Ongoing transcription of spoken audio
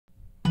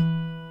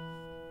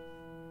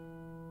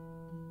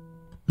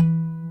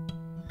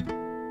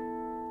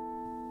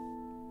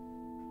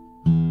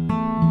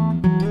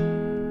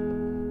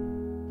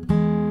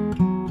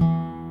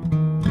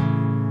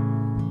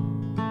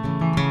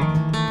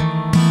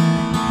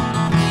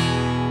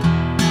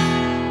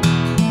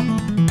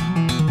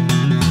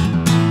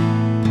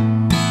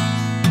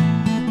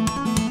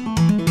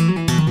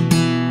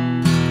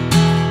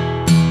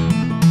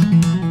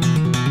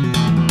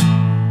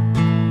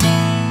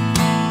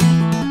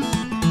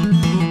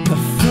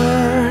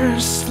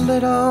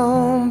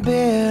little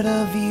bit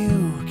of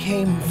you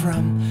came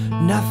from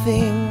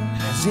nothing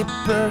as it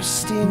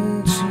burst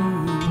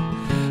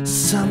into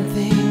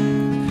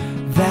something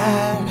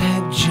that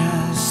had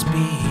just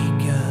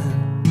begun.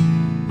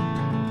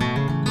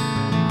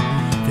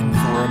 Then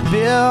for a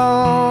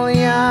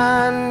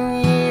billion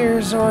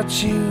years or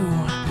two,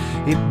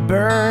 it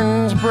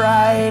burned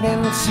bright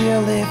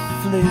until it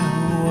flew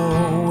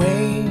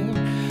away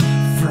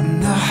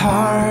from the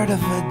heart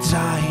of a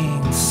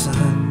dying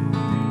sun.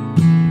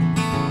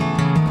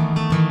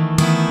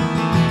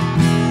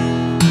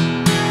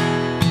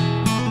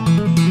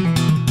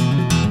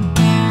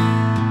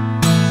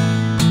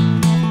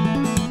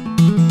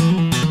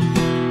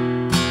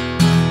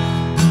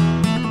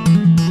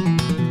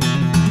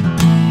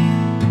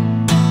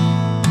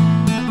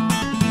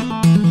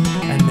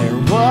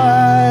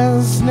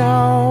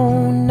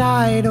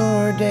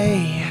 Or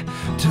day,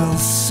 till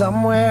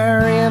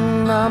somewhere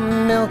in the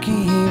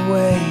Milky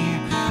Way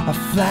a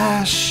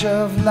flash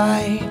of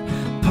light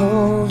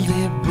pulled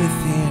it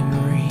within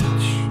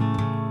reach.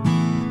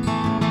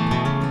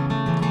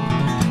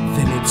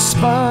 Then it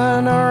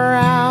spun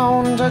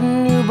around a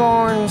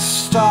newborn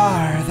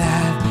star,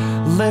 that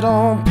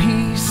little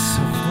piece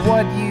of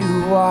what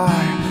you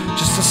are,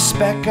 just a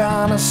speck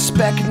on a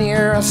speck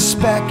near a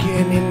speck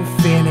in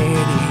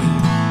infinity.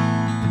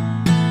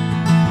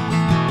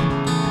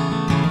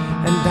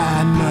 And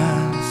I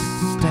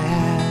must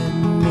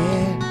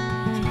admit,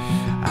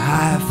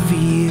 I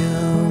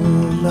feel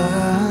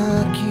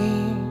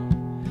lucky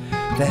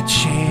that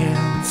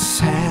chance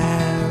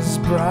has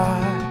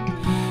brought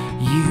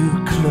you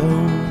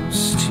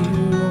close to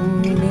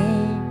me.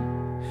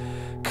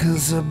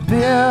 'Cause a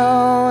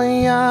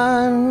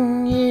billion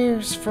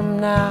years from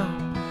now,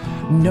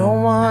 no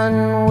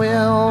one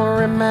will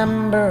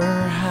remember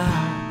how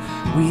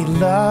we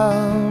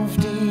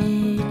loved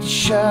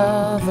each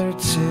other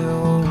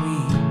till we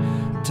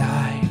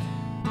died.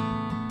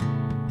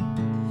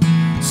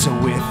 So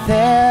with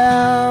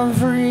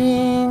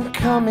every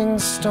coming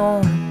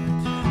storm,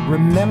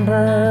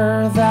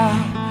 remember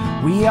that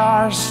we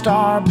are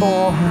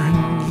starborn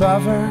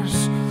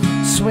lovers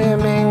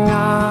swimming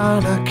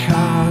on a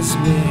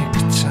cosmic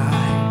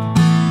tide.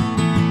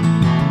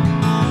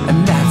 And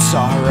that's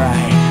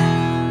alright.